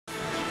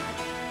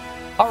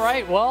All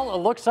right, well, it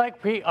looks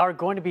like we are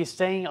going to be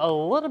staying a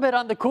little bit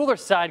on the cooler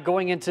side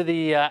going into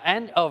the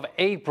end of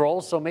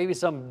April, so maybe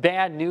some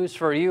bad news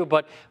for you,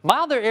 but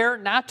milder air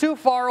not too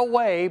far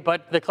away,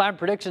 but the Climate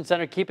Prediction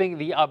Center keeping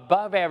the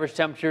above average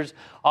temperatures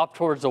up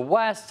towards the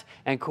west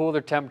and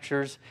cooler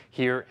temperatures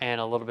here and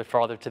a little bit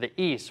farther to the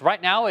east.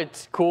 Right now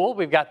it's cool.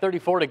 We've got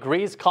 34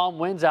 degrees, calm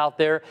winds out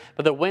there,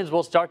 but the winds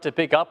will start to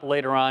pick up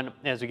later on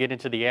as we get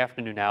into the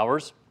afternoon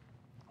hours.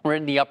 We're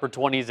in the upper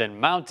 20s in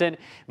Mountain,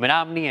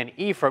 Menominee, and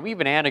Ephraim,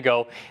 even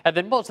Antigo. And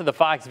then most of the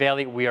Fox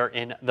Valley, we are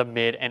in the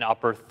mid and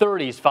upper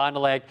 30s. Fond du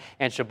Lac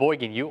and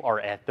Sheboygan, you are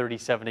at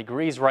 37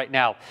 degrees right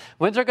now.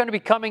 Winds are going to be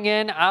coming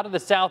in out of the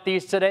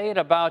southeast today at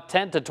about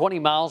 10 to 20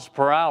 miles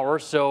per hour.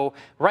 So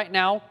right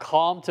now,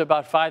 calm to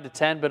about 5 to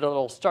 10, but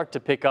it'll start to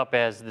pick up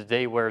as the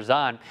day wears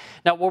on.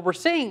 Now, what we're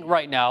seeing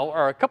right now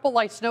are a couple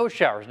light snow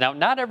showers. Now,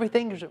 not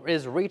everything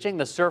is reaching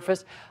the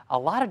surface. A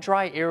lot of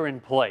dry air in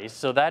place,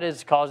 so that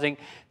is causing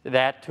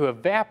that to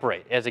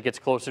evaporate as it gets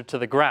closer to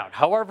the ground.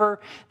 However,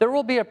 there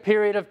will be a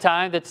period of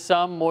time that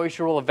some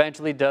moisture will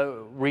eventually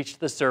reach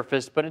the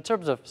surface, but in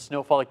terms of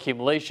snowfall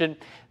accumulation,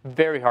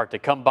 very hard to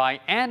come by.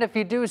 And if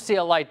you do see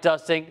a light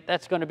dusting,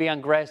 that's going to be on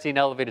grassy and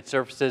elevated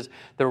surfaces.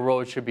 The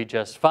road should be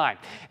just fine.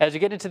 As you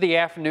get into the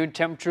afternoon,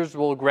 temperatures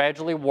will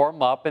gradually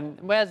warm up, and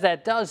as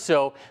that does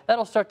so,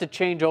 that'll start to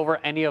change over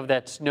any of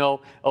that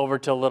snow over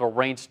to a little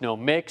rain-snow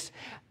mix.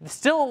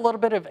 Still a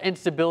little bit of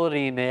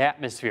instability in the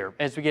atmosphere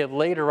as we get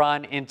later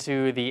on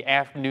into the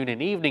afternoon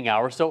and evening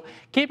hours. So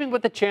keeping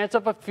with the chance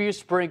of a few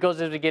sprinkles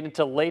as we get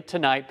into late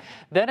tonight.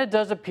 Then it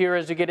does appear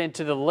as we get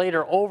into the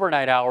later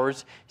overnight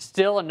hours,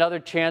 still another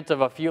chance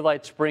of a few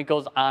light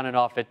sprinkles on and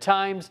off at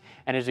times.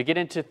 And as we get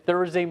into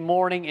Thursday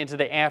morning into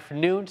the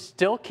afternoon,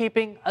 still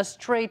keeping a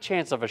stray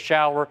chance of a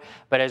shower.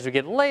 But as we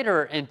get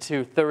later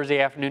into Thursday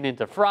afternoon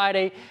into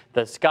Friday,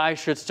 the sky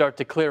should start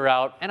to clear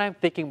out. And I'm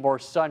thinking more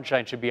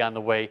sunshine should be on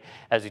the way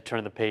as we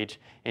turn the page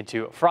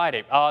into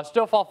Friday.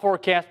 Snowfall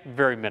forecast,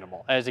 very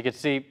minimal. As you can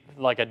see,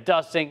 like a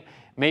dusting,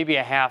 maybe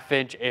a ½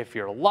 inch if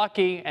you're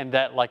lucky, and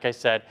that, like I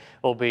said,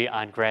 will be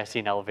on grassy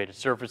and elevated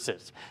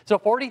surfaces. So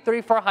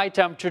 43 for a high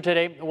temperature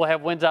today. We'll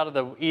have winds out of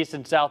the east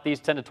and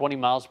southeast 10 to 20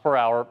 miles per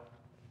hour.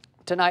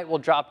 Tonight we'll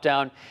drop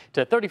down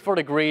to 34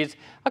 degrees,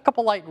 a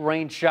couple light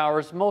rain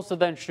showers. Most of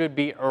them should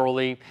be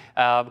early.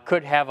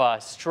 Could have a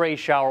stray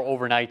shower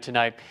overnight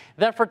tonight.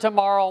 Then for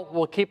tomorrow,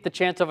 we'll keep the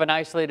chance of an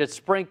isolated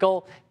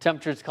sprinkle.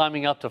 Temperatures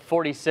climbing up to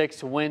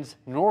 46, winds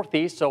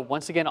northeast, so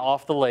once again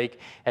off the lake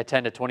at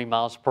 10 to 20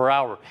 miles per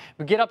hour.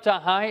 We get up to a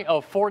high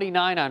of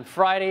 49 on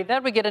Friday.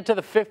 Then we get into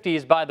the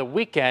 50s by the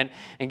weekend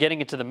and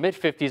getting into the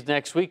mid-50s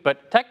next week.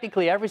 But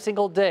technically every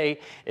single day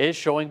is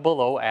showing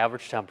below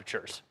average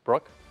temperatures.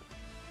 Brooke?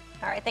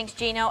 All right, thanks,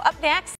 Gino. Up next.